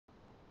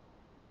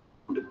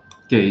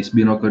Okay, it's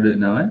been recorded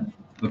now, eh?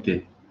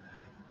 Okay.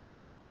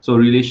 So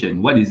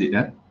relation, what is it,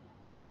 eh?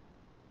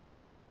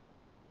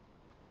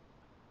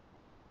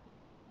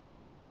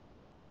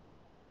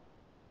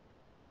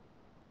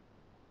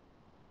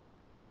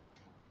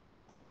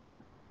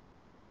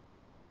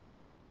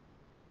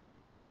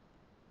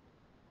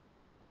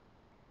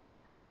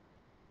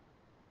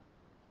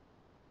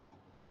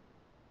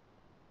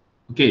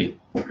 Okay.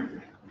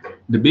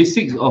 The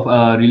basics of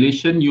a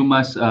relation, you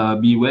must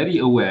be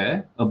very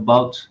aware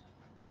about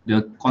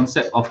the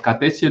concept of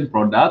Cartesian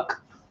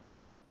product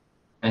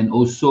and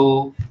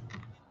also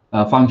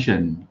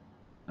function.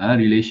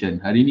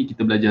 Relation. Hari ni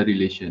kita belajar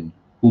relation.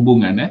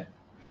 Hubungan, eh?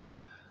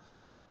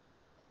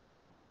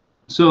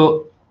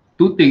 So,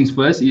 two things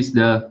first is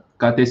the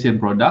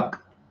Cartesian product.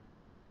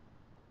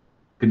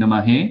 Kena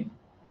mahir.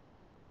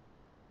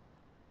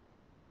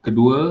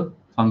 Kedua,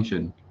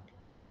 function.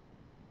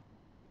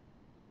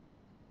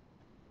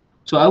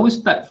 So, I will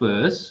start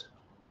first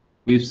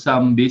with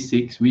some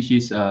basics, which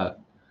is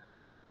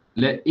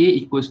let A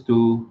equals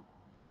to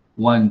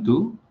 1,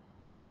 2.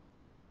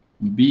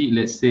 B,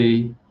 let's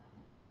say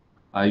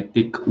I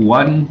take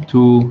 1,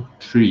 2,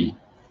 3,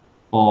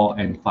 4,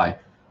 and 5.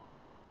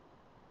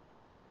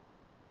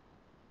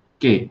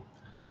 Okay.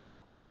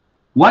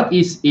 What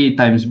is A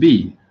times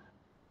B?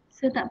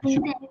 So tak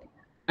boleh.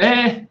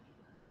 Eh.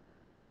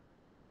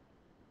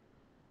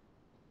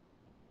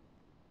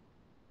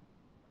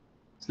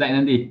 Slide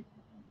nanti.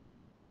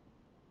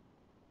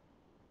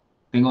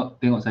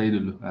 Tengok saya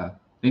dulu.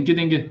 Thank you.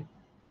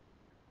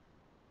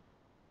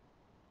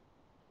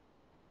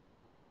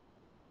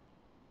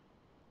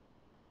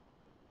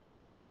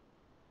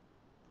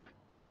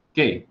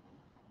 Okay.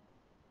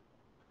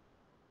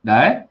 Dah,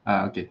 eh?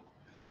 Okay.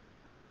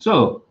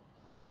 So,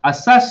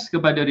 asas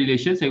kepada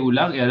relation, saya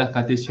ulang, ialah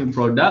Cartesian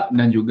product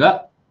dan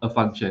juga a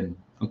function.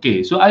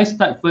 Okay, so I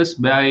start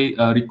first by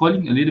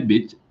recalling a little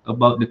bit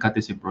about the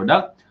Cartesian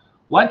product.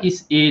 What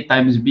is A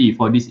times B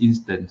for this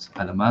instance?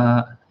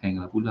 Alamak, hang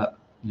lah pula.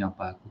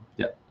 Nyampa aku.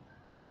 Sekejap.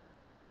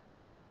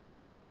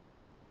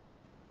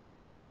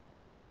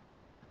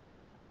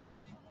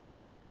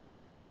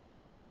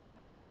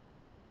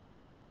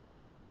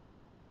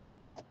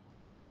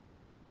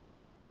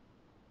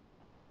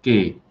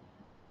 Okay.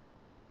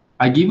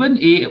 I given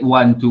A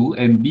 1,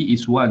 2 and B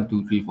is 1,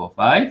 2, 3, 4,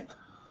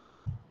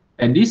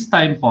 5. At this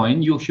time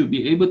point, you should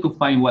be able to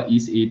find what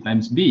is A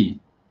times B.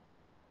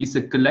 It's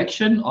a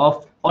collection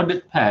of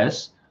ordered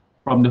pairs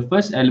from the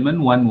first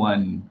element 1,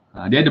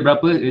 1. Dia ada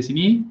berapa di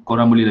sini?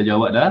 Korang boleh dah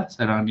jawab dah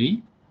sekarang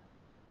ni.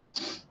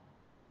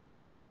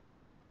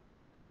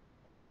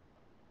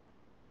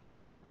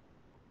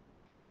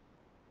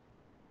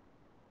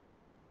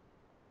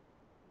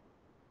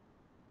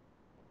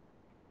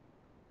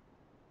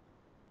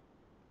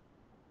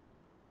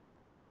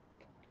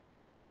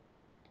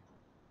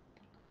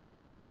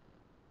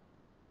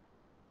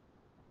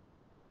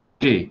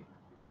 Okay.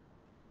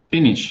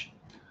 Finish.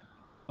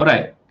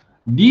 Alright.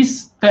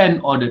 These 10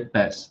 ordered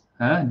pairs,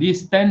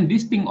 these 10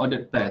 distinct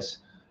ordered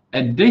pairs,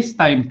 at this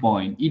time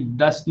point, it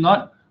does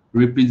not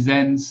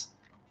represent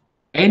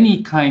any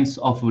kinds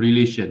of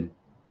relation.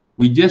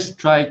 We just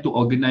try to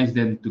organize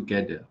them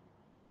together.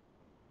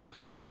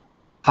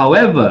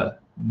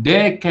 However,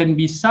 there can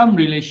be some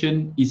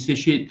relation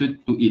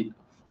associated to it.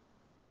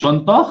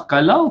 Contoh,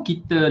 kalau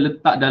kita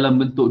letak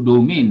dalam bentuk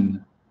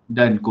domain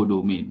dan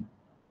kodomain.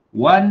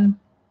 1,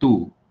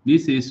 2.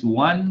 This is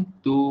 1,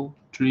 2,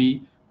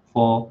 3,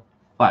 4,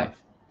 5.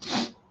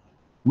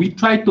 We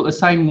try to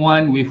assign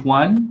 1 with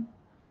 1,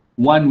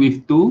 1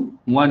 with 2,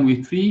 1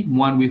 with 3,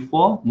 1 with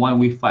 4, 1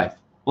 with 5.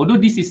 Although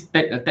this is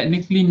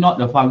technically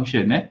not a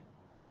function,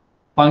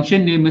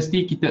 function dia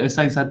mesti kita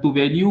assign satu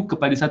value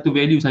kepada satu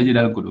value saja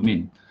dalam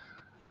kodomain.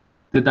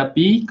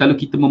 Tetapi kalau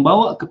kita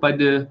membawa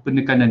kepada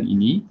penekanan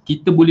ini,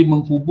 kita boleh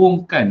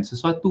menghubungkan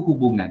sesuatu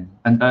hubungan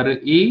antara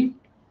A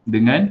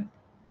dengan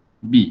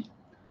B.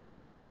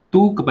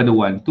 2 kepada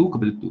 1, 2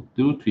 kepada 2,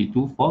 2, 3,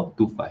 2, 4,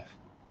 2, 5.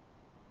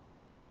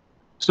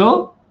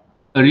 So,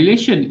 a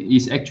relation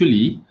is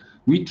actually,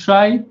 we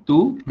try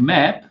to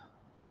map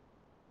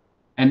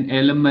an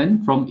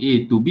element from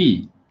A to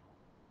B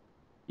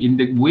in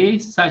the way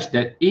such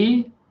that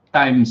A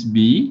times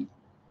B,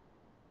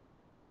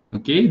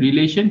 okay,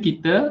 relation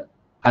kita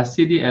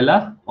hasil dia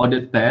ialah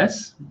ordered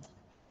pairs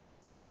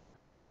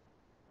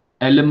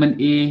element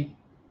A,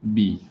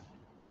 B.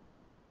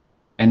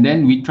 And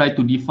then we try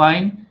to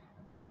define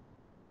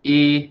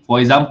A,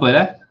 for example,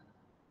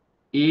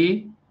 A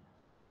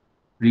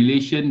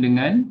relation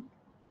dengan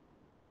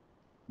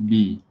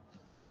B.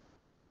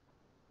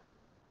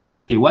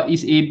 Okay, what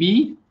is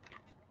AB?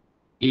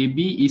 AB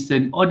is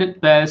an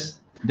ordered pairs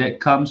that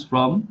comes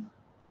from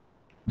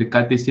the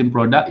Cartesian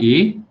product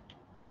A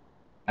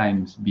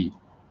times B.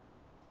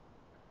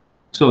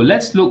 So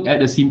let's look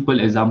at a simple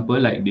example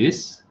like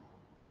this.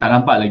 Tak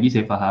nampak lagi,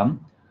 saya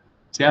faham.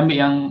 Saya ambil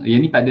yang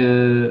ni tak ada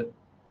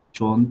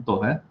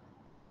contoh.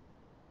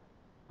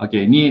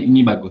 Okay,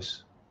 ni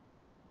bagus.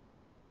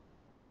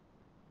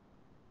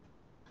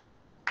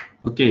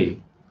 Okay,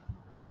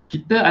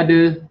 kita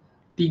ada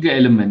 3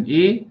 elemen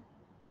A,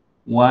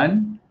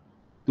 1,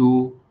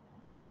 2,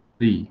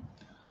 3.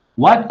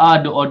 What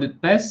are the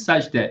ordered pairs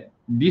such that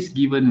this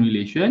given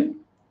relation,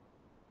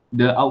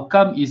 the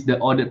outcome is the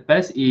ordered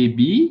pairs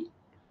AB,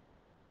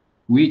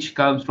 which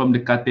comes from the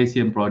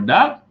Cartesian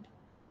product.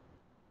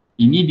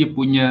 Ini dia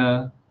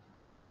punya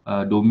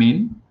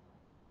domain.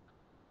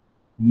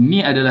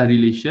 Ini adalah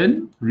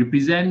relation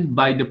represent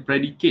by the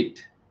predicate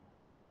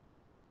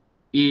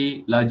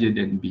A larger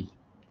than B.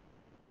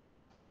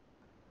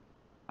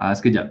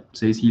 Sekejap,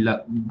 saya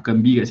silap bukan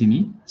B kat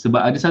sini.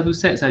 Sebab ada satu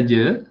set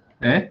saja,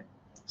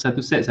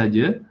 satu set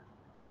saja.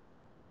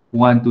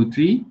 1, 2,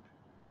 3.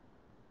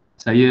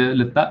 Saya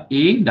letak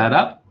A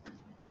darab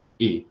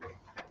A.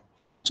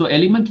 So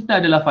elemen kita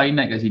adalah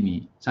finite kat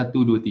sini. 1,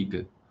 2,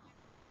 3.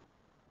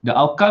 The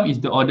outcome is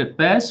the ordered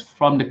pairs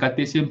from the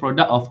Cartesian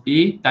product of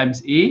A times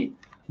A,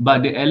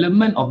 but the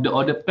element of the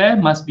ordered pair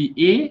must be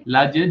A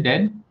larger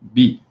than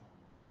B.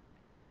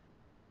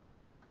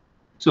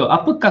 So,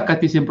 apakah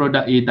Cartesian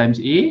product A times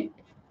A?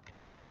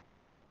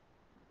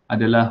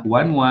 Adalah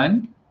 1,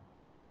 1,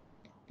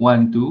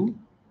 1, 2,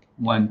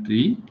 1,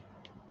 3,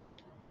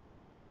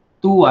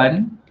 2,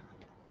 1,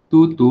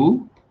 2,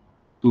 2,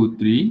 2,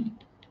 3,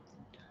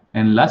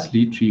 and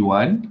lastly 3,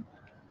 1,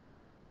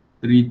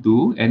 3,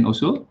 2, and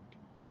also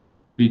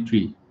 3,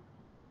 3.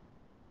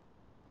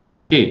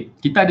 Okay,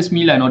 kita ada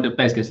 9 ordered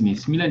pairs kat sini.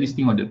 9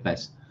 distinct ordered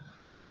pairs.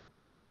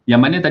 Yang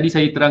mana tadi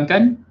saya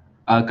terangkan,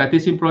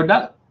 Cartesian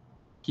product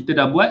kita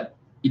dah buat,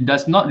 it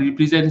does not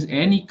represent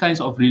any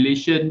kinds of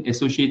relation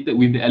associated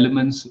with the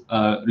elements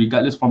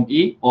regardless from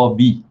A or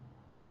B.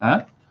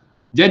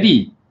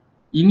 Jadi,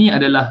 ini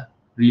adalah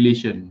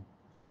relation.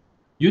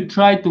 You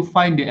try to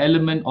find the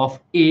element of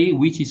A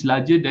which is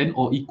larger than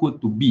or equal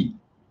to B.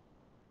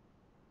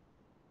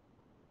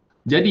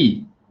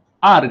 Jadi,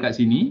 R kat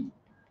sini,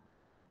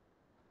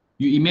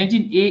 you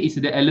imagine A is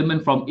the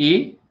element from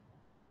A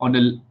on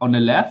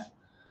the left,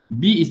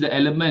 B is the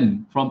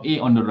element from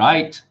A on the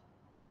right.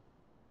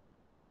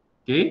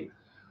 Okay,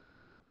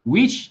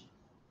 which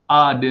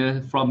are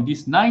the from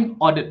these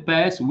 9 ordered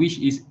pairs which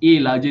is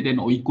A larger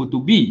than or equal to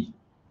B?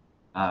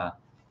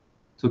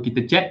 So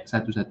kita check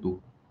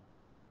satu-satu.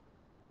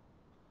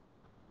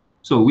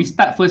 So we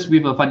start first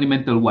with a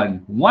fundamental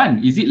one.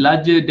 1, is it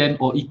larger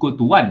than or equal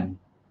to 1?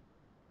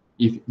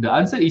 If the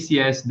answer is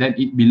yes, then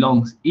it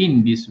belongs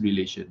in this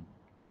relation.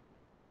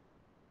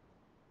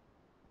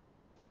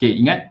 Okay,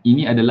 ingat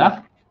ini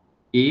adalah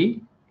A,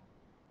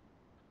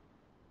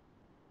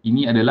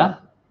 ini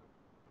adalah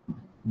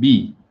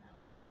B.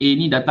 A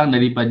ni datang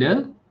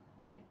daripada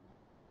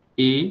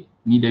A,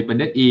 ni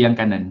daripada A yang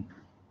kanan.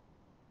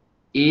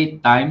 A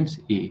times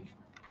A.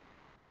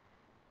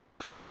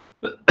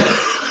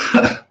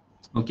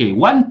 Okay,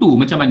 1,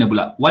 2 macam mana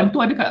pula? 1,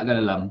 2 ada kat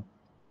dalam.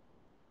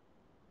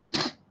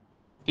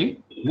 Okay,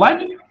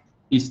 1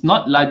 is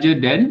not larger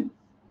than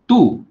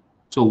 2.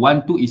 So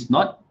 1, 2 is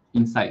not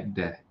inside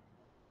there.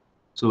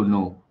 So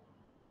no.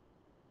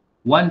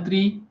 1,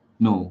 3,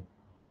 no.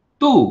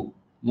 2,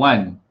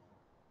 1.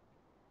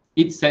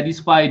 It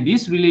satisfy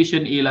this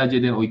relation A larger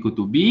than or equal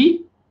to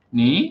B,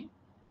 ni,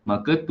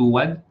 maka 2,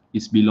 1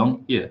 is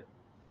belong here.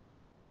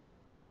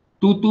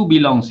 2, 2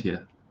 belongs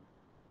here.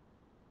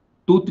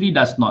 2, 3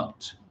 does not.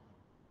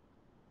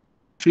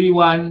 3,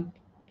 1,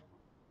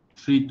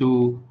 3,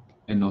 2,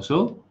 and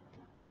also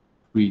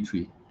 3,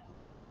 3.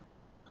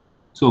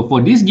 So for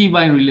this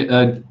given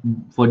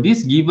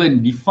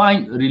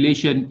defined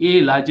relation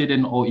A larger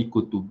than or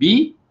equal to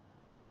B,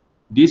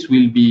 this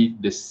will be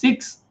the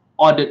 6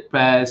 ordered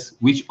pairs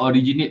which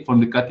originate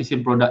from the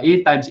Cartesian product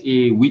A times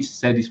A which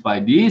satisfy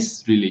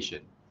this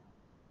relation.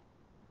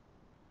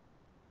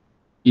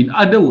 In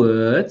other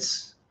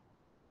words,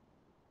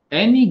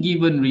 any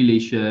given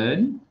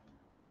relation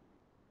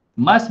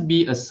must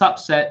be a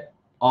subset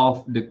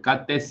of the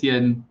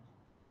Cartesian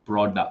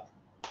product.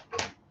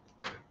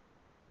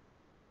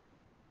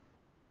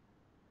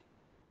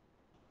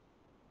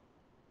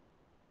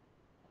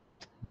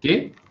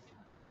 Okay,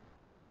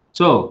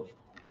 so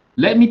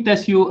let me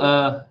test you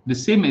the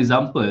same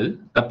example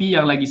tapi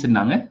yang lagi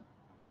senang.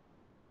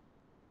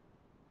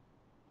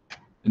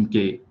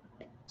 Okay,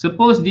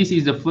 suppose this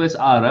is the first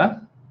R.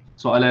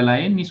 Soalan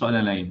lain, ni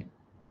soalan lain.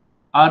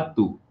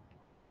 R2.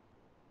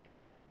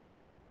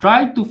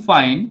 Try to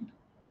find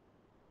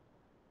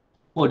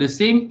for the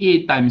same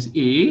A times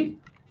A,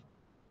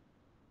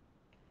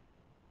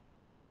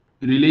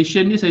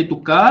 relation ni saya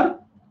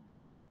tukar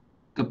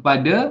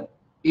kepada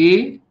A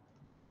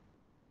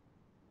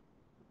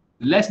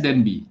less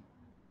than B.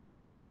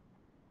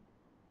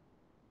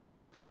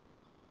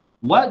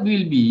 What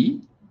will be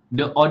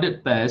the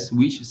ordered pairs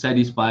which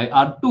satisfy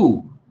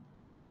R2?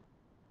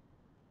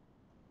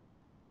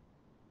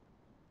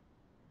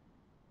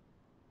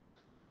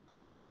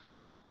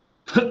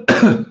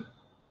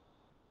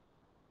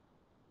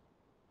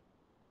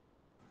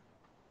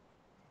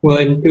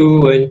 One,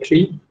 two, 1,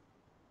 3.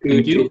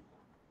 Thank you.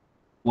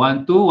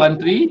 1, 2, 1,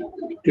 3.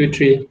 2,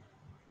 3.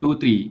 2,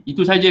 3.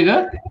 Itu saja ke?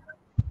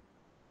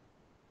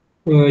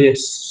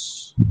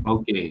 Yes.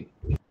 Okay.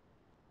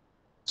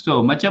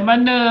 So macam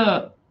mana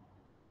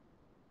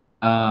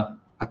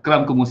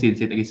Akram ke Muhsin,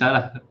 saya tak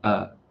kisahlah.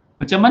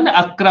 Macam mana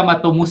Akram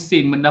atau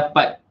Muhsin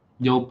mendapat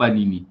jawapan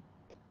ini?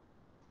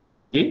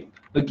 Okay,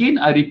 again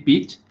I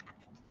repeat.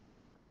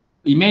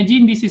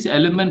 Imagine this is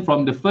element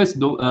from the first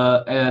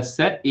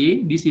set A,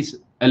 this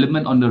is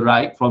element on the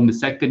right from the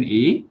second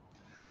A,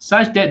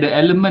 such that the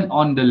element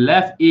on the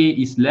left A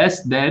is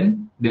less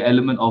than the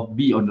element of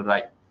B on the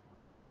right.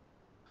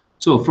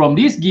 So from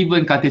this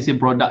given Cartesian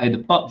product at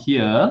the top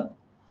here,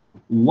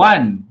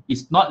 1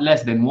 is not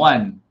less than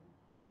 1.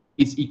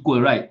 It's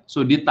equal, right?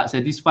 So dia tak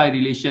satisfy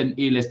relation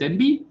A less than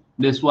B.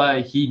 That's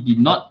why he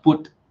did not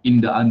put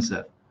in the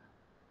answer.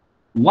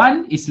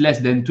 1 is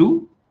less than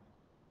 2.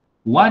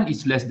 1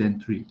 is less than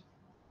 3.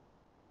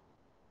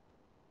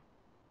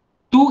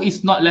 2 is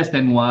not less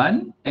than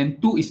 1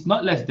 and 2 is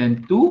not less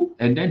than 2,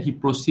 and then he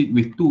proceed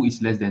with 2 is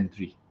less than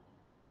 3.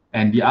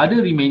 And the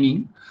other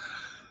remaining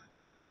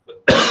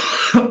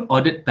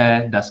ordered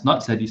pair does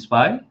not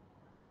satisfy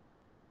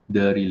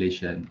the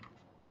relation.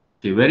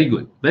 Okay, very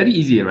good. Very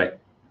easy,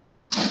 right?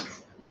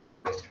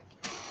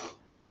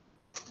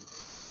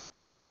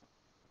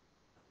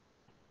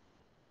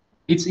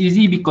 It's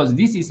easy because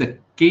this is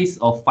a case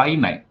of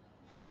finite.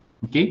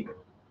 Okay.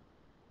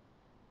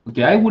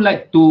 Okay, I would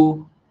like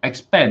to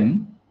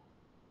expand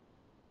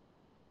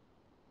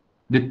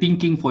the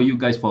thinking for you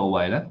guys for a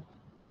while.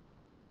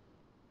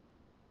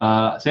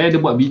 Saya ada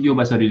buat video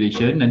pasal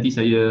relation. Nanti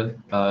saya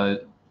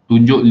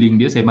tunjuk link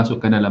dia, saya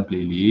masukkan dalam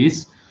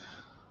playlist.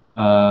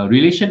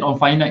 Relation on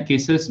finite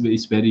cases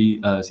is very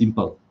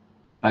simple.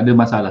 Tak ada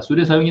masalah.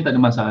 Sudah selalunya tak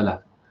ada masalah.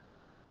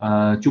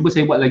 Cuba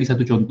saya buat lagi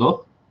satu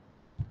contoh.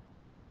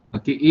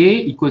 Okay,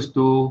 A equals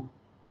to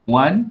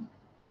 1,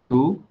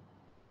 2,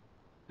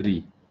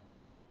 3.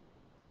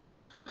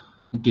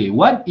 Okay,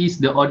 what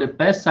is the ordered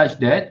pair such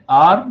that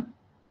R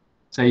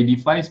saya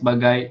define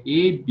sebagai A,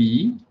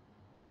 B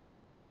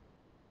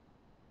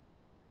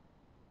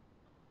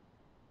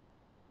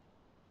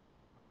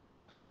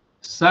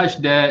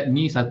such that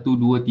ni 1, 2,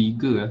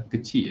 3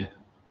 kecil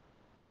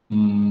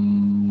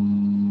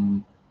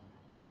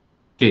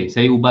Okay,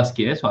 saya ubah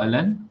sikit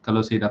soalan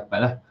kalau saya dapat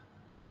lah.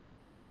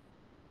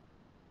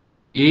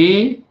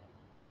 A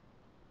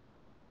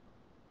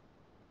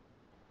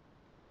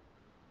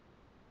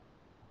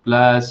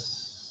plus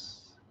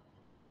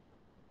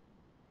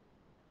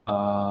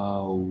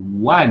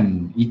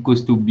 1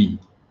 equals to B.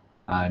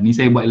 Ni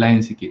saya buat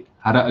lain sikit.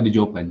 Harap ada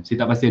jawapan.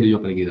 Saya tak pasti ada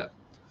jawapan lagi tak.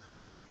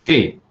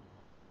 Okay.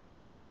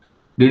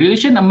 The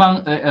relation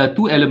among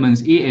two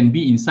elements A and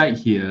B inside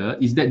here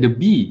is that the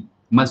B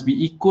must be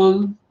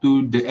equal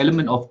to the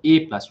element of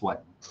A plus 1.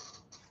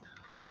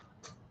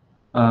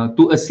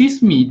 To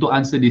assist me to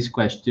answer this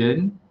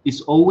question,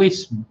 it's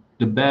always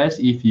the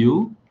best if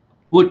you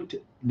put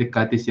the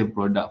Cartesian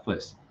product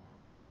first.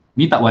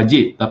 Ni tak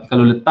wajib, tapi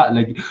kalau letak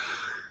lagi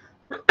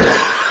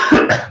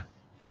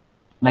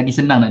lagi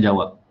senang nak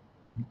jawab.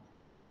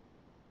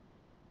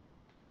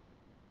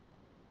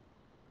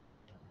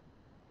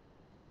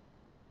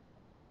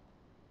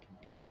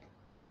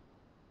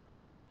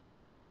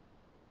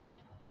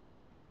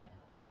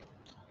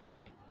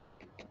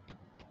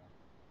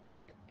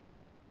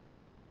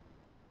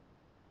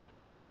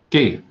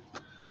 Okay,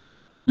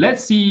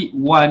 let's see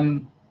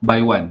one by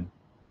one.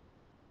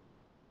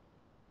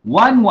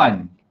 1,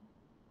 1.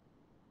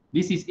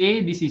 This is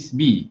A, this is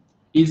B.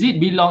 Is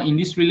it belong in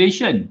this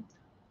relation?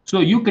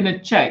 So you kena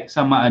check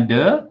sama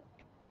ada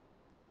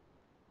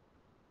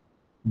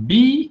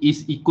B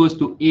is equals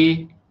to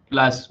A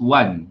plus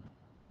 1.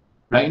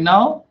 Right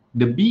now,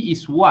 the B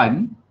is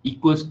 1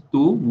 equals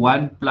to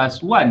 1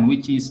 plus 1,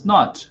 which is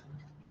not.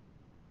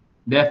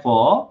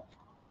 Therefore,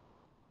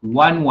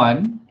 1,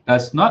 1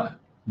 does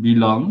not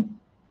belong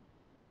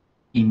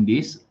in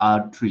this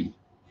R3.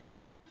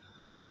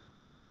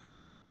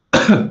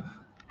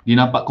 Dia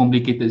nampak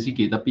complicated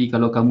sikit, tapi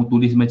kalau kamu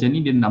tulis macam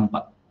ni dia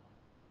nampak.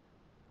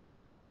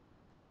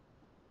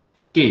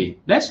 Okay,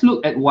 let's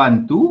look at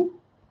 1, 2.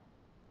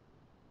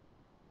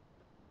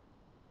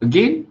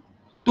 Again,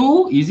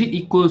 2, is it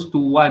equals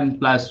to 1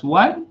 plus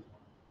 1?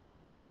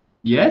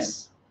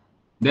 Yes.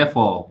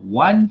 Therefore,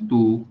 1,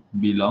 2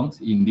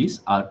 belongs in this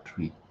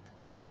R3.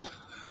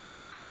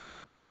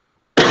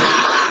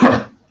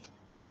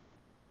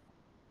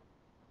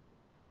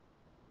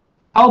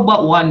 How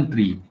about 1,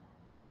 3?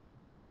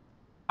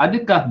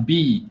 Adakah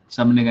B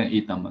sama dengan A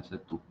tambah 1?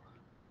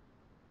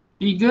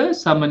 3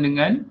 sama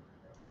dengan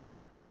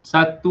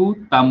 1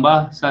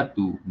 tambah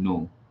 1?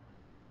 No.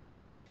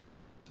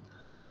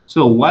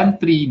 So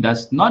 1, 3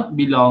 does not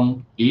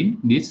belong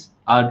in this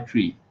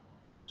R3.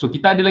 So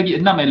kita ada lagi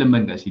 6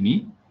 elemen kat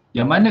sini.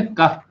 Yang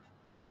manakah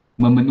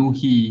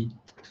memenuhi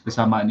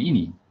persamaan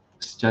ini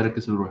secara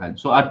keseluruhan?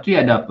 So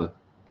R3 ada apa?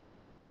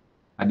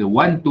 Ada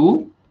 1,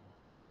 2,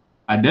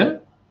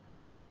 ada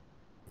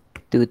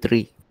 2,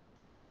 3.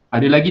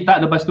 Ada lagi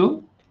tak lepas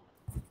tu?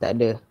 Tak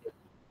ada.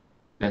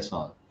 That's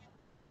all.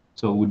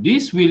 So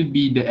this will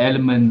be the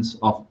elements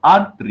of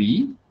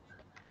R3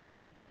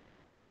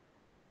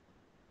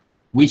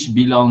 which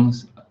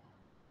belongs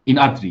in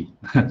R3.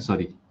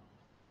 Sorry.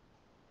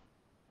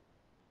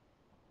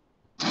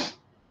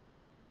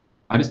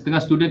 Ada Ada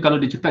setengah student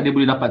kalau dia cakap dia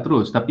boleh dapat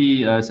terus,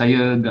 tapi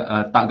saya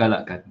tak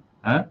galakkan.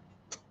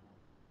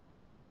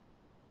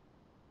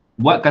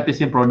 Buat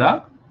Cartesian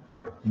product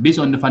based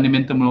on the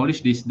fundamental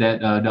knowledge is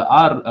that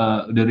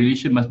the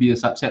relation must be a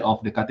subset of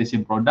the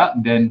Cartesian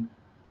product. Then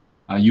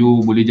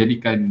you boleh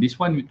jadikan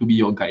this one to be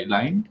your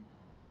guideline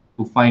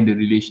to find the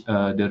relation,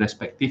 the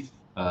respective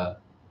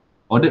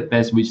ordered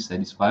pairs which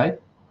satisfy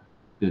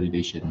the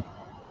relation.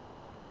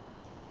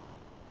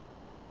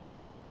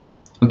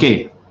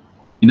 Okay,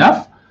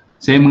 enough.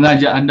 Saya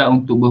mengajak anda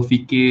untuk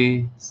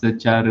berfikir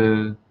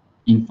secara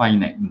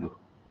infinite dulu.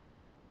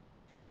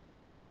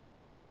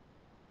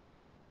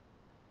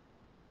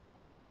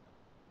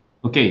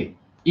 Okay,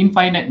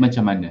 infinite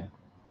macam mana?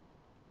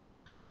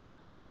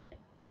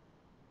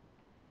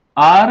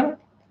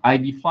 R I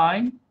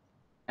define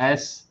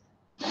as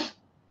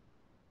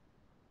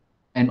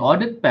an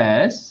ordered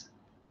pairs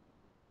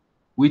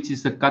which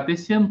is a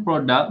Cartesian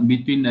product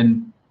between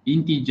an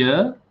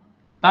integer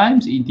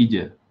times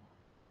integer.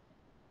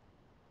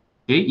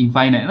 Okay,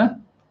 infinite lah.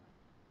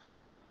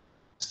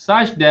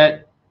 Such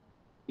that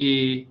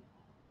A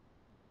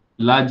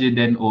larger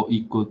than or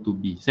equal to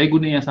B. Saya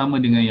guna yang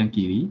sama dengan yang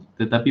kiri,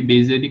 tetapi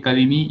beza di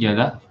kali ini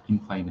ialah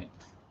infinite.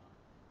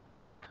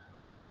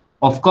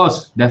 Of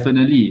course,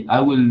 definitely,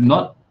 I will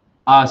not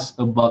ask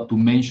about to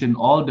mention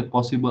all the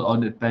possible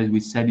ordered pairs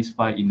which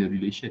satisfy in the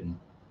relation.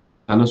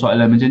 Kalau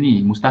soalan macam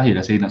ni, mustahil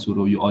lah saya nak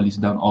suruh you all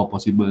list down all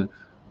possible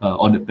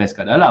ordered pairs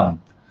kat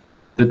dalam.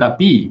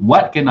 Tetapi,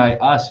 what can I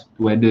ask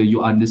whether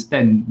you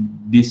understand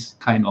this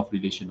kind of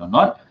relation or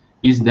not,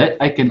 is that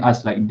I can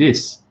ask like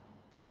this.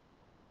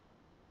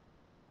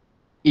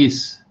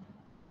 Is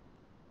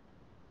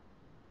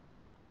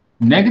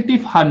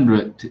negative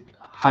 100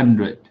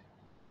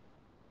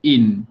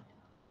 in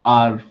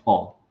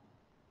R4?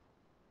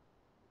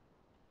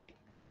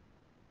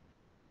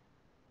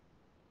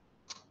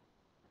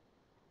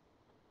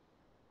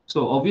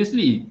 So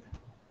obviously,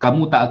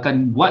 kamu tak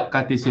akan buat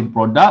Cartesian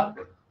product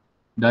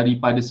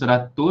daripada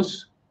 100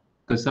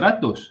 ke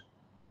 100.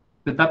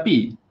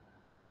 Tetapi,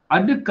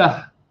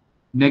 adakah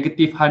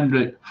negative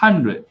 100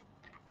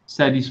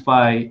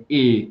 satisfy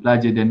A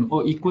larger than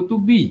or equal to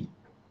B?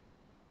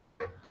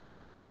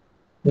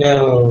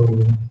 No.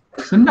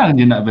 Senang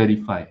je nak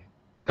verify.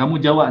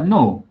 Kamu jawab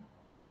no.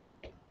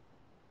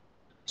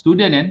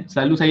 Student kan,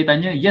 selalu saya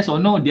tanya yes or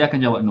no, dia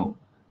akan jawab no.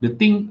 The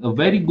thing, a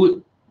very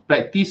good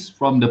practice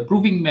from the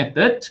proving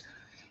method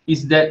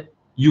is that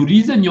you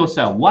reason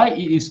yourself why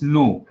it is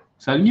no.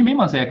 Selalunya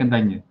memang saya akan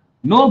tanya,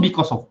 no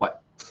because of what?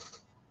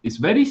 It's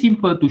very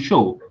simple to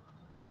show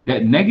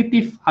that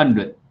negative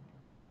 100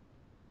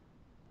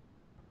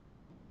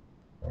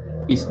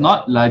 is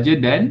not larger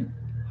than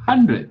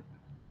 100.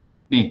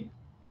 Ni.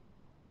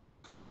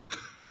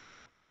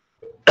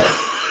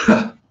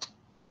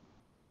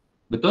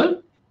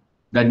 Betul?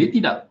 Dan dia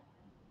tidak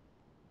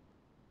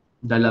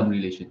dalam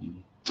relation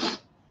ini.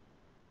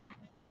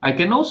 I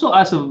can also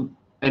ask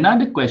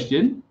another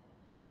question.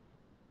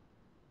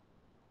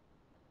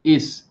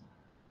 Is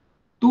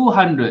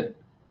 200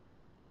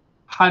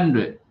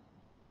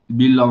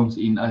 belongs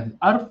in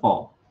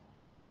R4?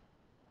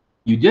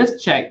 You just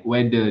check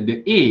whether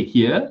the A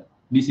here,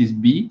 this is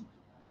B,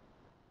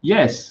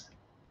 yes,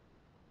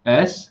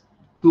 as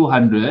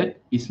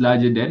 200 is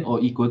larger than or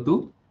equal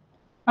to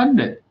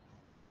 100.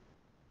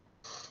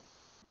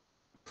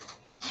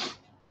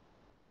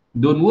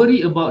 Don't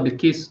worry about the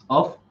case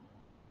of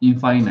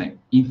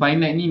infinite.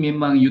 Infinite ni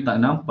memang you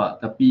tak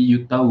nampak tapi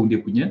you tahu dia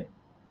punya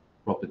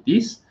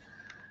properties.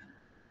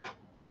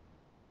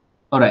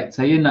 Alright,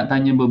 saya nak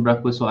tanya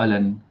beberapa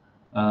soalan.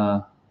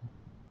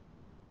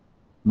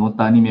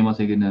 Nota ni memang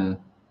saya kena,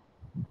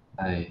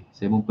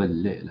 saya pun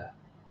pelik lah.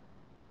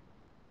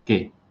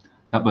 Okay,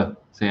 tak apa,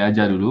 saya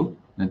ajar dulu.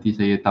 Nanti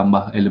saya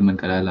tambah elemen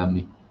kat dalam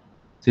ni.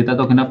 Saya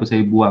tak tahu kenapa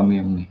saya buang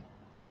yang ni.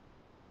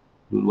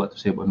 Dulu waktu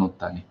saya buat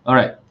nota ni.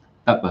 Alright,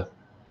 tak apa.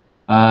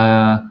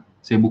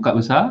 Saya buka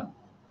besar.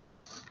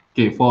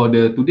 Okay, for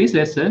the today's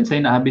lesson,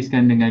 saya nak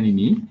habiskan dengan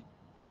ini.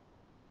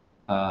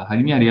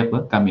 Hari ni hari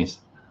apa? Khamis.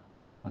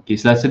 Okay,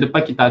 Selasa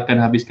depan kita akan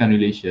habiskan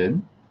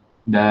relation.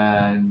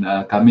 Dan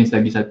Khamis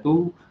lagi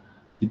satu,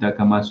 kita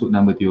akan masuk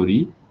number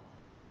theory.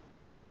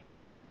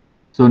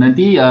 So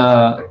nanti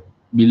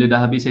bila dah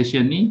habis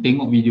session ni,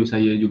 tengok video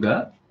saya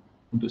juga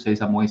untuk saya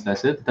sambung hari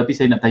Selasa. Tetapi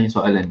saya nak tanya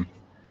soalan ni.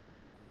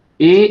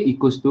 A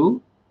equals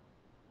to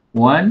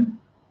 1,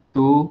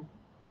 2,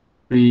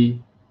 3,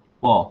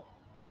 4.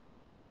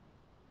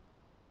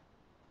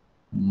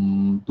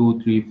 2,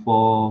 3,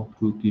 4,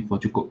 2, 3,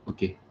 4 cukup.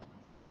 Okay.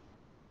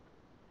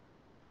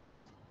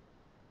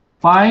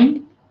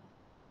 Find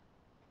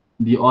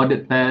the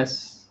ordered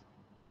pairs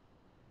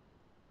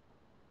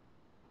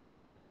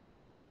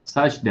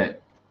such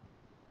that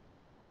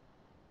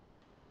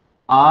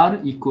R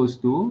equals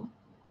to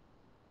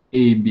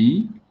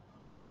AB,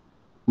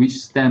 which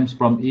stems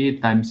from A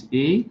times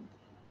A.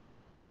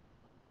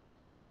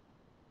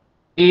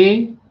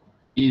 A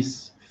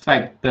is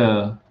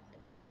factor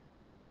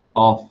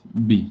of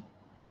B.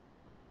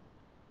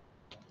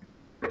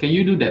 Can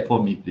you do that for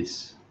me,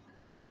 please?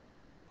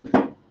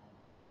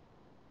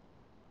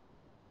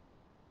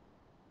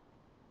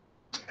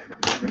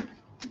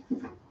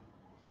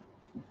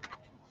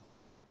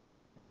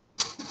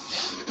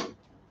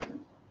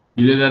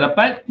 Bila dah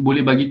dapat,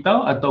 boleh bagi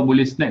tahu atau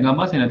boleh snap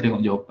gambar, saya nak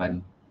tengok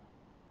jawapan.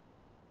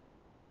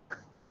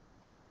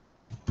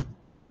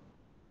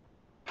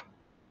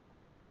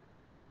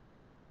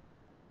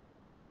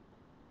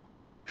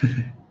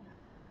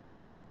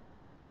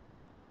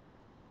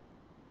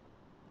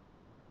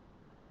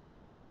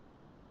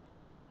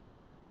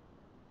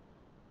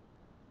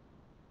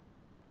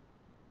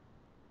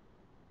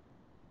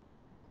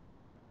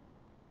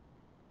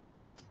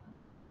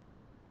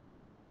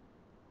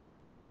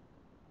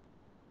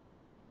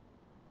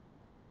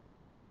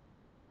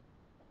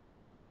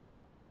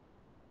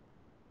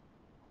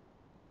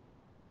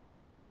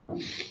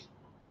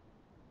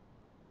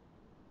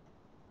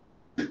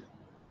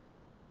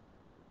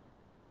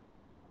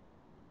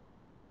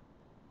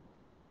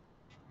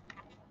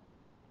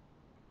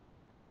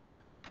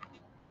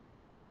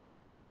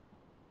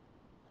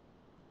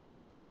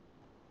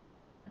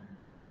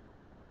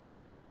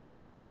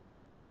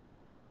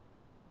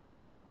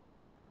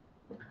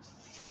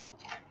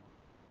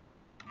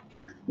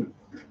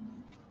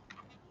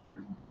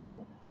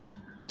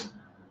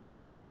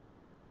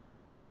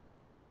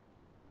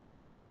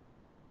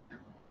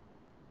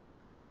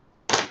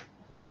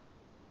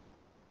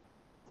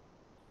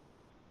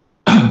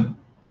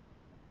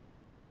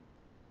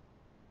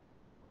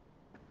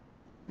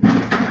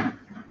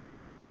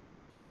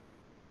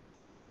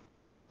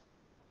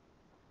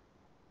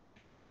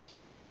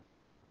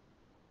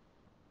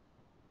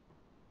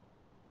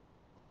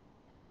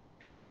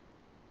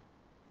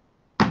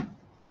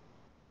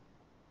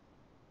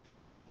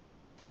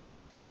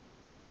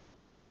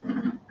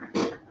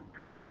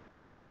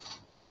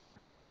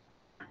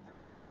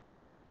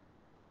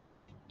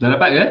 Dah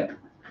dapat ke?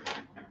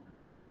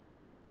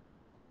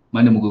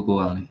 Mana muka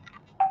korang ni?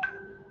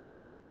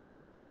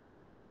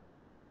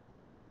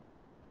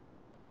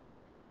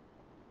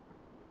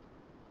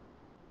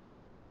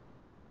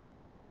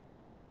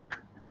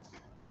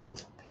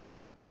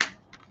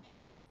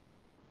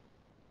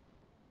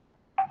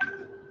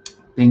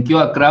 Thank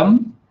you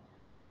Akram.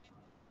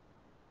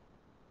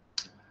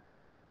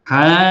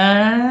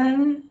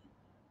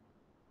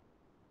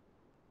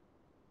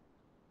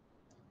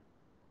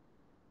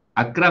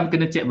 Akram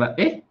kena check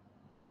balik.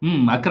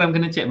 Akram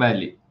kena check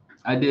balik.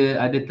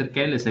 Ada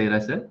terkeles saya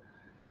rasa.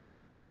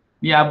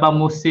 Ni Abang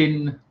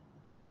Muhsin.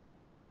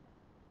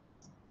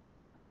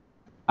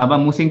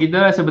 Abang Muhsin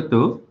kita rasa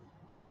betul.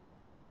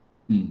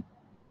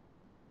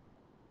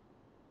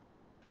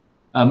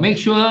 Make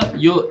sure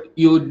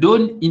you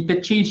don't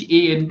interchange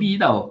A and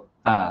B tau.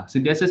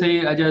 Sentiasa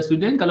saya ajar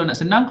student kalau nak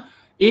senang,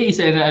 A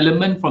is an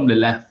element from the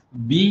left,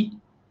 B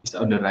is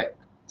on the right.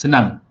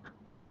 Senang.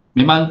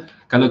 Memang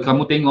kalau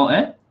kamu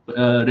tengok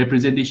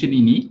representation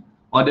ini,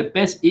 ordered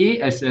pairs A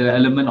as an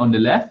element on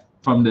the left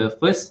from the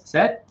first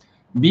set,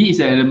 B is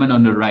an element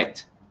on the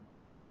right.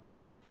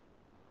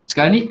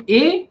 Sekarang ni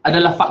A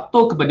adalah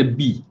faktor kepada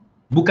B,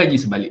 bukannya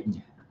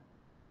sebaliknya.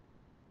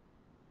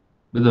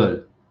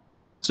 Betul.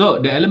 So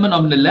the element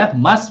on the left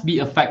must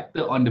be a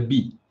factor on the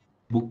B,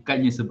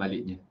 bukannya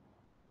sebaliknya.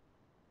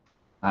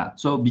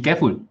 So be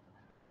careful.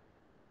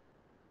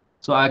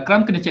 So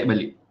Akram kena check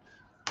balik.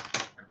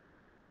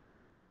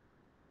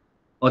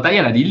 Oh tak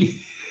payahlah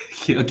delete.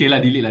 Okay lah,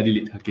 delete lah,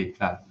 delete. Okay,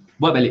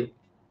 buat balik.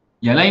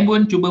 Yang lain pun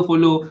cuba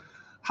follow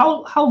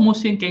how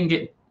Muhsin can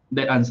get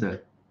that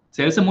answer.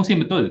 Saya rasa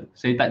Muhsin betul.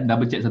 Saya tak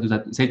double check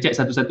satu-satu. Saya check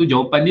satu-satu,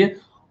 jawapan dia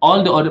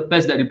all the ordered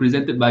pairs that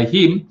represented by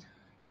him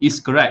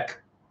is correct.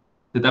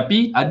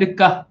 Tetapi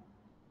adakah,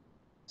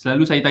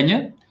 selalu saya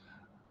tanya,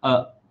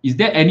 is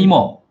there any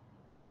more?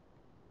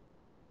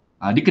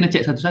 Dia kena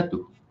check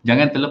satu-satu.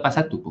 Jangan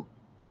terlepas satu pun.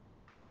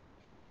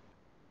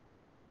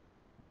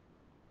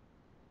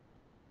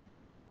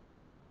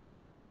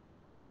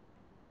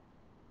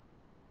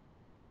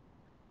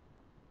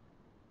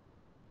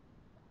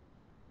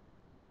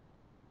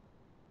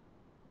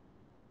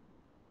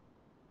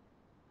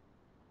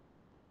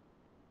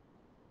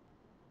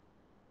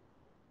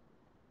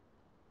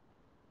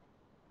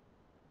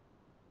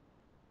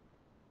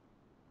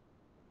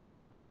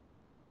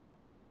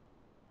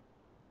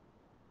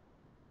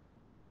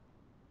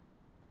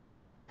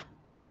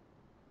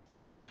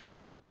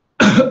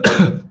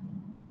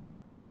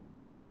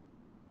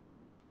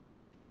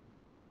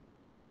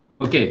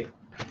 Okay,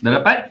 dah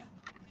dapat?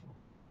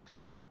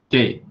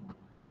 Okay,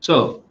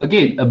 so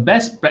again, a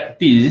best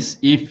practice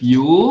if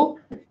you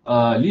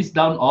list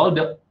down all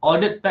the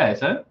ordered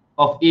pairs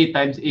of A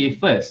times A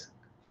first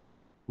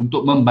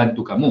untuk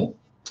membantu kamu,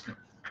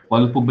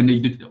 walaupun benda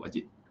itu tidak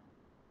wajib.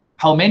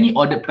 How many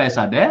ordered pairs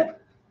are there?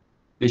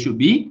 There should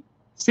be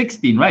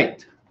 16,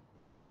 right?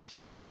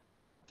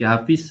 Okay,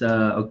 Hafiz,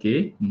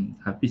 okay,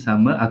 Hafiz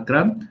sama,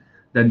 Akram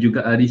dan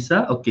juga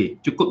Arisa. Okay,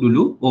 cukup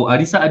dulu. Oh,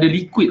 Arisa ada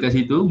liquid kat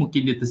situ,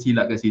 mungkin dia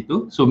tersilap kat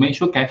situ. So make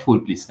sure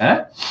careful please.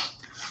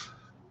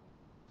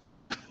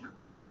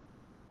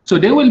 So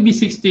there will be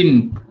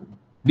 16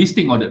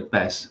 distinct ordered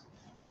pairs.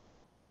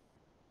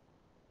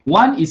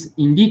 1 is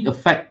indeed a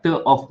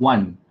factor of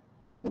 1.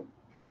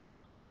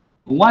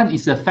 1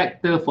 is a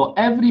factor for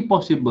every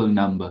possible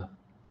number.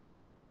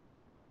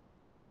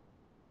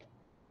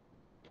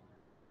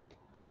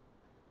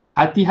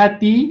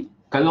 Hati-hati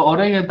kalau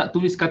orang yang tak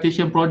tulis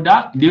Cartesian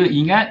product, dia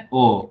ingat,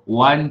 oh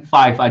 1,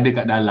 5 ada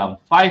kat dalam.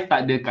 5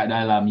 tak ada kat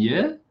dalam,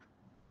 ya.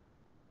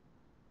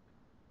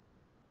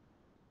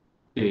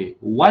 Okay,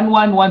 1,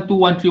 1, 1, 2,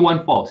 1,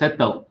 3, 1, 4,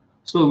 settled.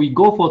 So we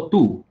go for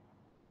 2.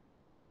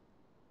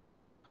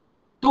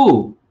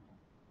 2.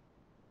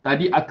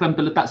 Tadi Akram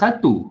terletak 1.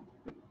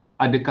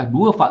 Adakah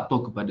 2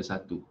 faktor kepada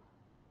 1?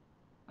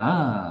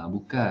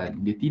 Bukan.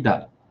 Dia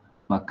tidak.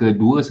 Maka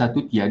 2,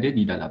 1 tiada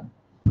di dalam.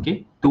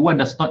 Okay, 2,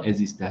 1 does not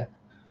exist there.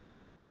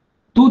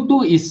 2,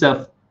 2 is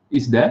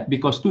there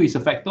because 2 is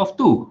a factor of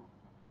 2.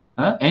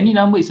 Any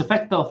number is a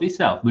factor of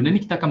itself. Benda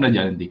ni kita akan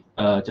belajar nanti.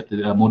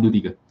 Modul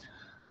 3.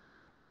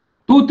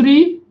 2,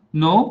 3,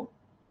 no.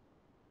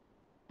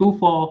 2,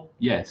 4,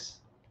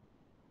 yes.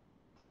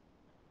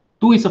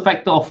 2 is a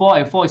factor of 4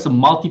 and 4 is a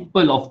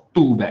multiple of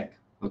 2 back.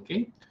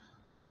 Okay.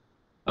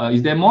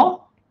 Is there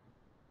more?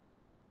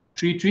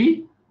 3,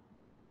 3?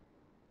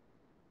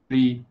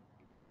 3.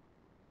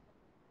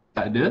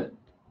 Tak ada.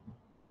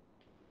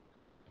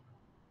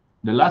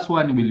 The last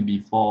one will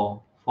be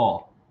 4,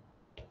 4.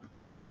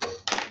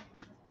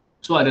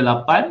 So ada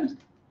 8.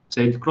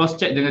 Saya cross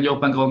check dengan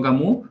jawapan kawan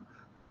kamu.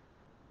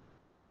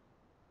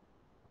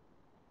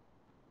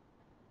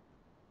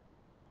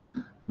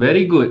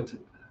 Very good.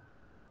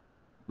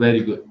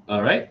 Very good.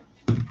 Alright.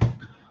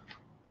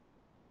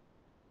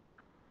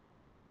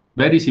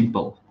 Very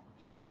simple.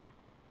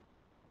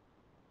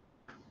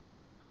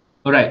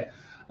 Alright.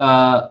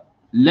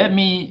 Let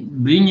me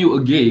bring you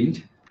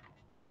again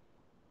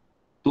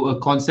to a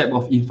concept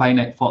of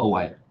infinite for a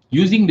while.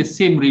 Using the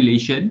same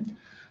relation,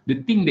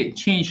 the thing that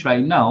changed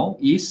right now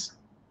is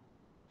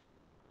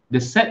the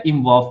set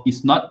involved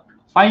is not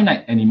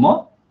finite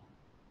anymore.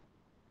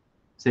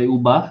 Saya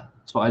ubah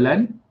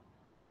soalan.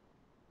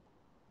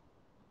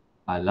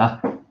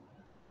 Alah.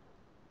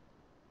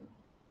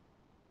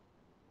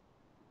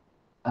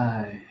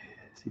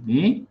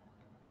 Sini.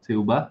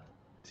 Saya ubah.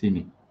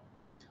 Sini.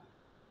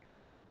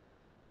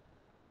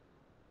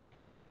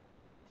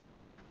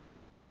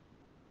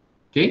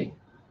 Okay.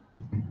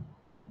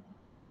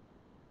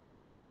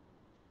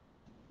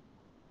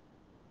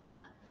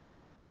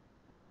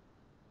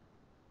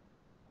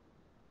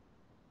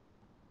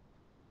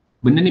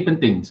 Benda ni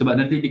penting sebab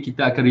nanti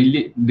kita akan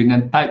relate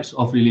dengan types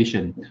of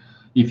relation.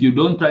 If you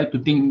don't try to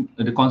think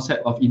the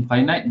concept of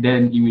infinite,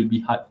 then it will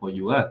be hard for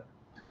you.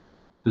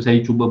 So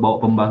saya cuba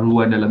bawa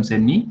pembaharuan dalam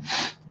SEM ni.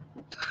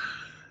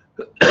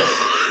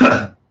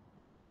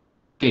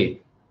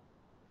 Okay.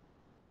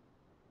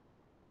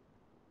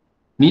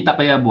 Ni tak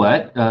payah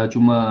buat,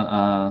 cuma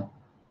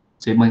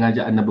saya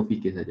mengajak anda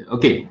berfikir saja.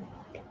 Okay.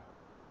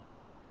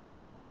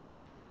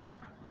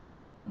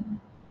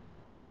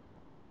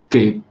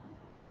 Okay.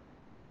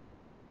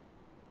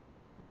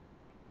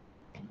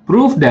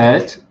 Prove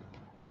that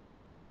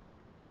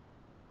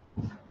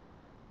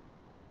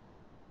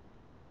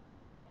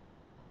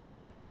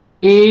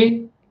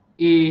A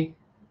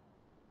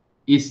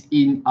is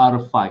in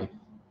R5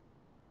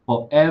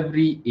 for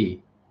every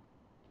A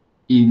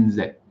in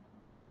Z.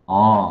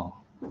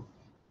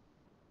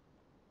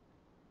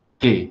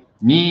 Okay,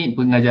 ni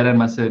pengajaran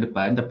masa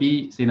depan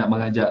tapi saya nak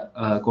mengajak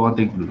korang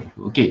tengok dulu.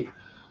 Okay,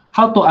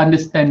 how to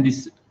understand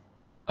this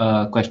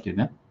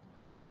question?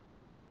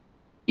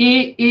 A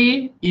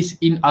is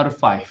in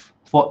R5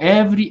 for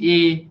every A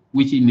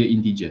which in the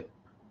integer.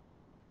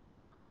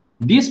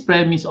 This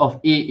premise of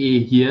A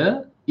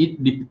here,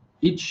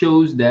 it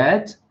shows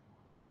that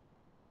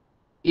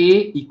A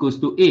equals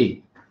to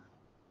A.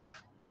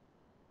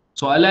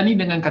 Soalan ni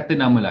dengan kata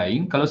nama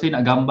lain, kalau saya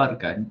nak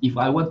gambarkan, if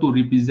I want to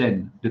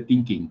represent the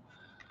thinking,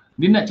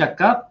 dia nak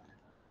cakap,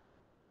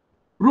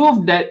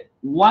 prove that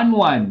 1,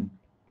 1,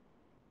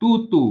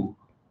 2, 2,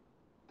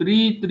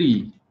 3,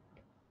 3,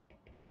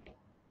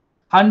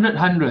 100,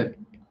 100,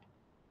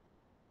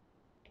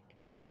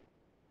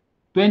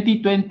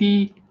 20,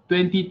 20,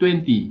 20,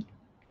 20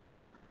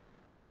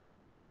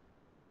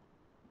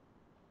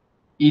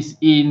 is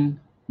in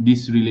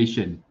this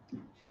relation.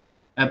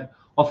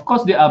 Of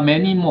course, there are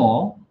many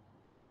more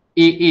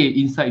AA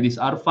inside this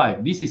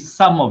R5. This is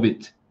some of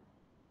it.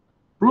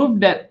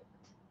 Prove that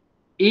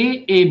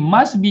AA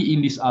must be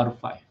in this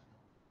R5.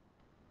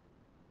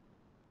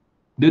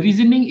 The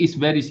reasoning is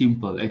very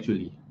simple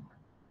actually.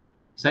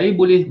 Saya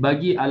boleh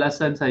bagi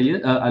alasan saya,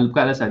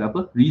 bukan alasan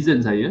apa, reason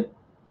saya,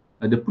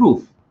 the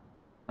proof.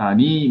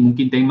 Ni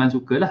mungkin Tengman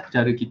sukalah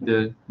cara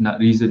kita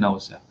nak reason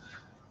ourselves.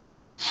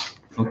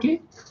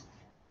 Okay.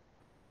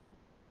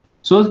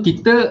 So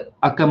kita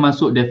akan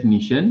masuk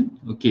definition.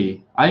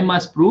 Okay, I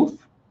must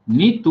prove,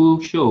 need to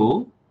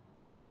show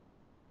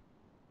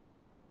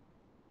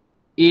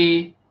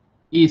A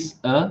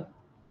is a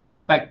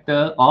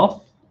factor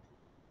of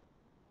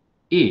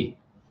A.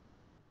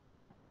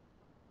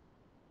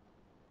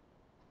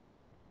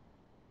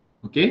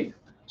 Okay,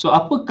 so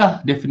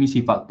apakah definisi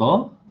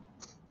faktor?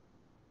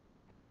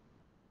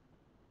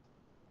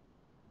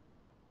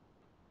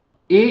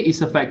 A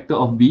is a factor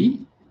of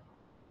B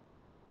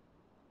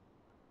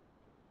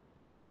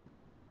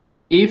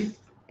if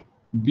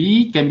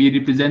B can be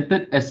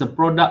represented as a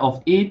product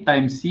of A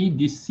times C.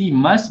 This C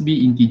must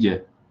be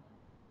integer.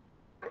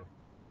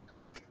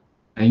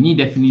 Ini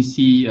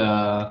definisi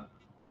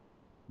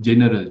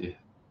general dia.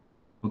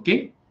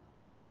 Okay.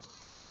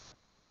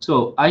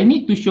 So I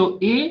need to show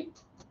A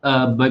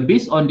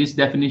based on this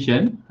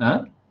definition.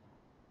 A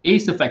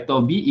is a factor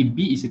of B. If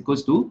B is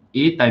equals to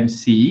A times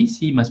C,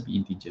 C must be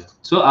integer.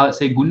 So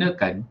saya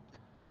gunakan,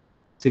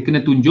 saya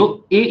kena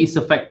tunjuk A is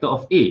a factor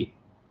of A.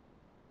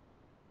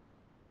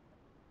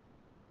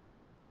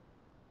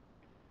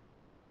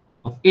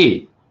 Of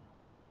A.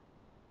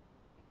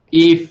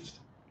 If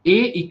A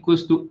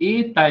equals to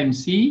A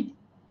times C,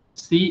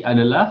 C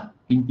adalah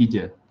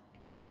integer.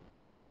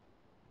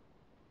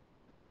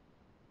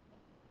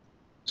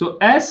 So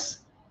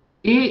as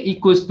A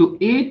equals to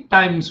A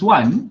times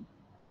 1,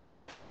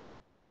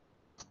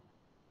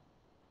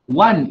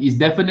 1 is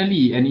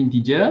definitely an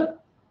integer.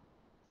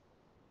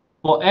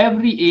 For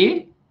every A,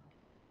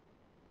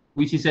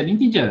 which is an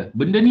integer.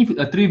 Benda ni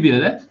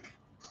trivial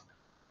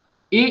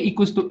A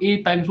equals to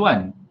A times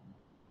 1.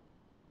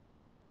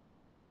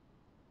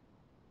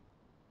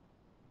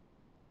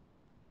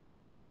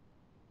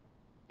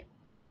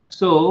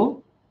 So,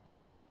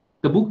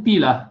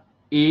 terbuktilah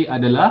A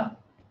adalah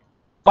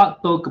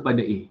faktor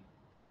kepada A.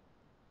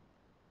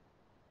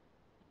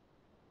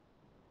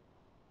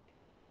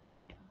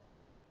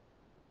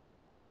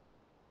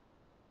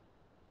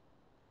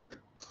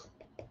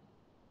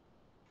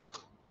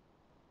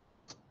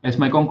 As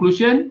my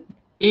conclusion,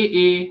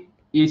 AA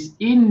is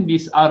in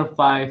this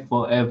R5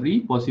 for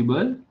every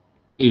possible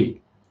A.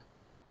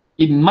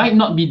 It might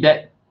not be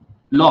that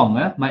long,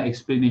 my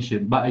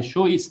explanation, but I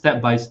show it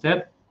step by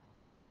step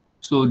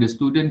so the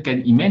student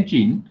can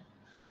imagine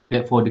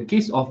that for the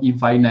case of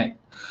infinite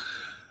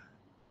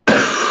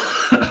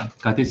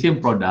Cartesian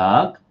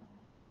product,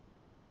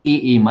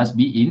 AA must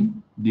be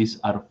in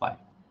this R5.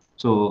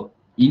 So,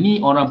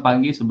 ini orang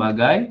panggil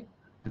sebagai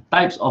the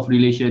types of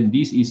relation.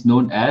 This is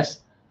known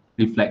as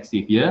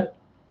reflexive, ya.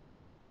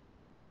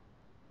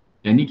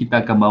 Yang ni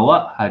kita akan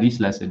bawa hari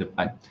Selasa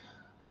depan.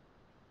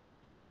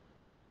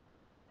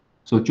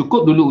 So,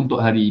 cukup dulu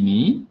untuk hari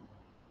ini.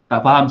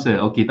 Tak faham sir?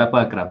 Okey, tak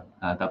apa Akram.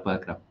 Tak apa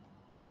Akram.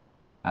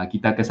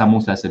 Kita akan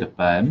sambung Selasa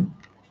depan.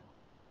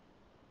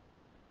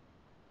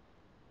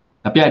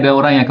 Tapi ada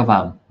orang yang akan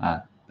faham.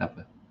 Tak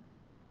apa.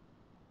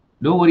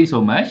 Don't worry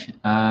so much.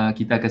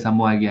 Kita akan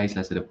sambung lagi hari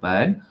Selasa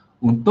depan.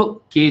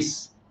 Untuk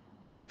case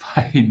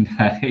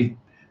finite,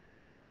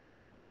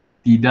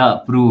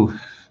 tidak perlu.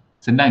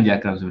 Senang je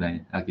Akram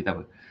sebenarnya. Kita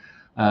apa.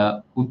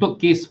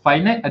 Untuk case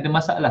finite, ada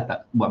masalah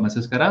tak buat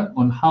masa sekarang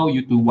on how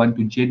you to want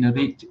to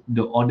generate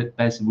the ordered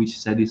pairs which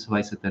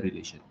satisfy certain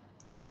relation?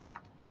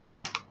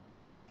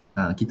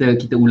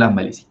 Kita ulang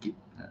balik sikit.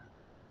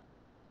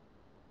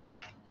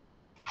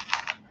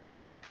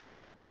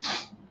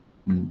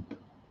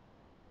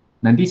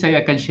 Nanti saya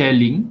akan share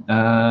link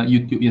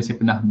YouTube yang saya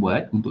pernah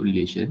buat untuk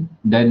relation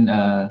dan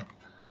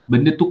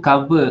benda tu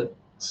cover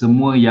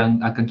semua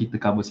yang akan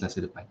kita cover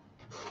Selasa depan.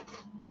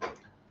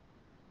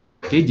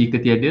 Okay,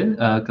 jika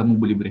tiada, kamu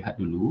boleh berehat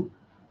dulu.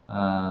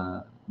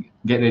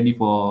 Get ready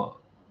for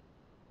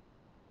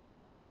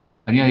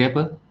hari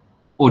apa?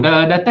 Oh,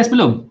 dah test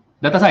belum?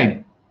 Data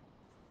science?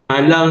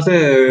 Malam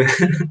sir.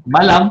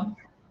 Malam?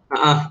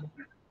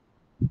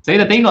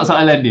 Saya dah tengok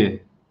soalan dia.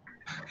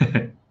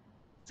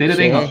 Saya dah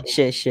tengok.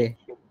 Share.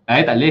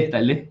 Tak boleh.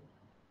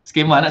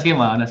 Nak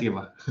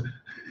skema.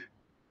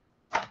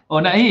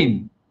 Oh, nak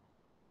hin.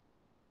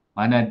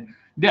 Mana?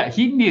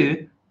 Hin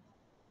dia.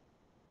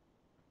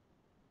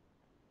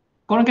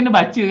 Korang kena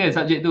baca kan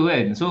subjek tu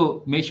kan.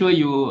 So, make sure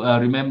you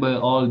remember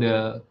all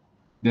the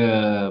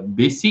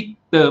basic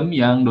term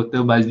yang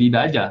Dr. Bazli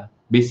dah ajar.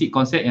 Basic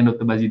konsep yang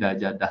Dr. Bazli dah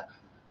ajar dah.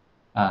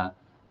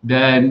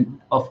 Dan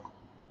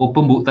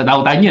open book, tak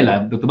tahu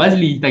tanyalah Dr.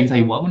 Bazli tanya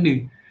saya buat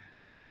benda.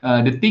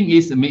 The thing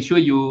is make sure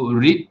you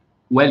read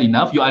well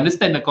enough, you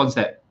understand the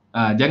concept.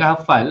 Jangan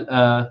hafal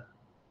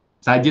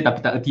saja tapi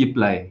tak erti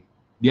apply.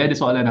 Dia ada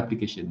soalan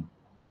application.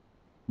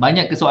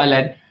 Banyak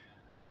kesoalan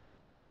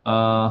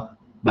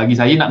bagi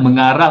saya nak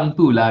mengarang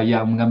tu lah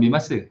yang mengambil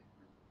masa.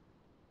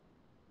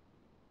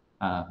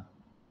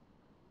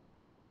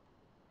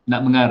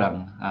 Nak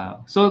mengarang.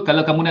 So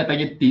kalau kamu nak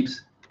tanya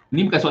tips,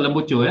 ni bukan soalan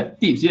bocor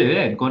tips je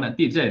kan. Kau nak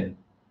tips kan,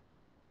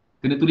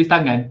 kena tulis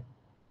tangan.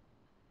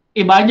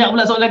 Banyak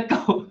pula soalan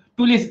kau.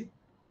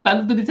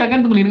 Tak tulis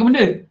tangan, tulis dengan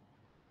benda.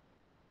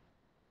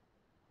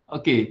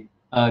 Okay,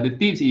 the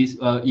tips is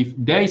if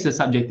there is a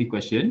subjective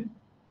question,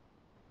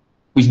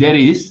 which there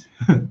is,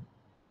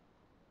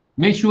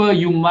 make sure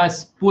you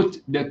must put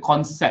the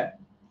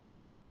concept.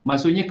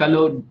 Maksudnya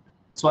kalau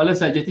soalan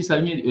subjektif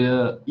selalunya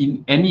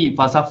in any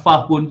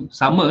falsafah pun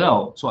sama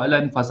tau.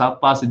 Soalan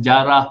falsafah,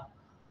 sejarah,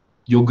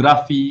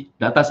 geografi,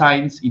 data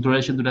science,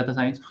 introduction to data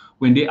science.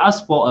 When they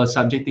ask for a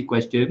subjective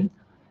question,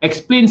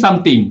 explain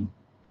something.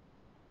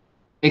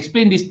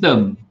 Explain this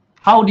term.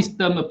 How this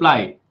term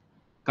apply.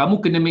 Kamu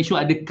kena make sure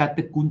ada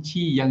kata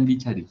kunci yang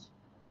dicari.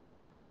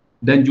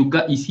 Dan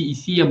juga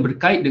isi-isi yang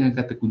berkait dengan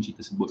kata kunci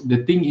tersebut.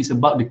 The thing is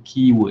about the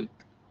keyword.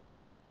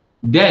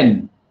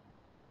 Then,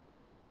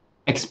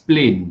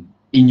 explain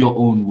in your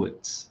own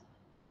words.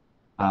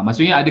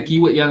 Maksudnya ada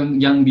keyword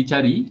yang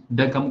dicari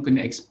dan kamu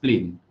kena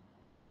explain.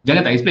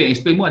 Jangan tak explain,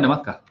 explain pun ada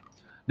markah.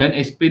 Dan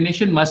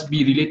explanation must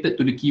be related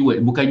to the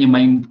keyword, bukannya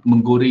main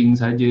menggoreng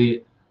saja.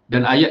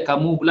 Dan ayat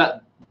kamu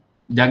pula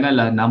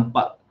janganlah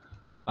nampak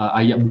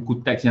ayat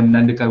buku teks yang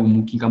menandakan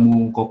mungkin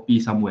kamu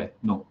copy somewhere.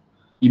 No.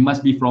 It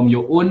must be from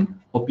your own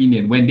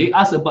opinion. When they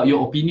ask about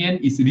your opinion,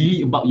 it's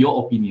really about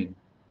your opinion.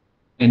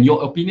 And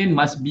your opinion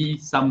must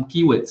be some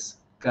keywords,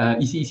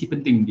 isi-isi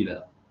penting di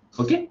dalam.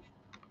 Okay?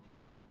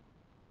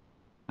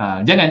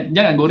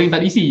 Jangan goreng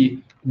tak isi.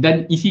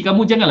 Dan isi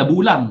kamu janganlah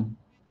berulang.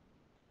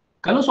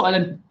 Kalau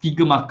soalan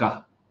 3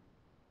 markah,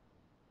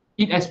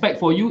 it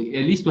expect for you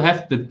at least to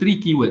have the 3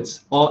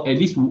 keywords or at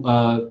least 1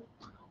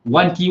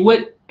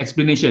 keyword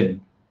explanation.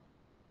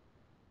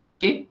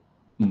 Okay?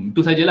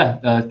 Itu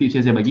sajalah tips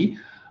yang saya bagi.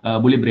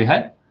 Boleh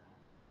berehat.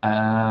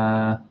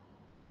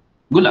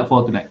 Good luck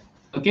for tonight.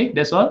 Okay,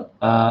 that's all.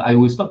 I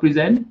will stop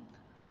present.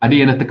 Ada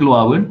yang dah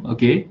terkeluar pun.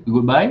 Okay,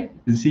 goodbye.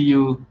 See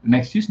you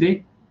next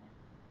Tuesday.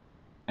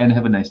 And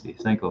have a nice day.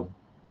 Assalamualaikum.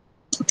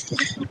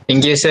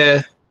 Thank you,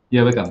 sir.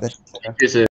 You're welcome. Thank you, sir.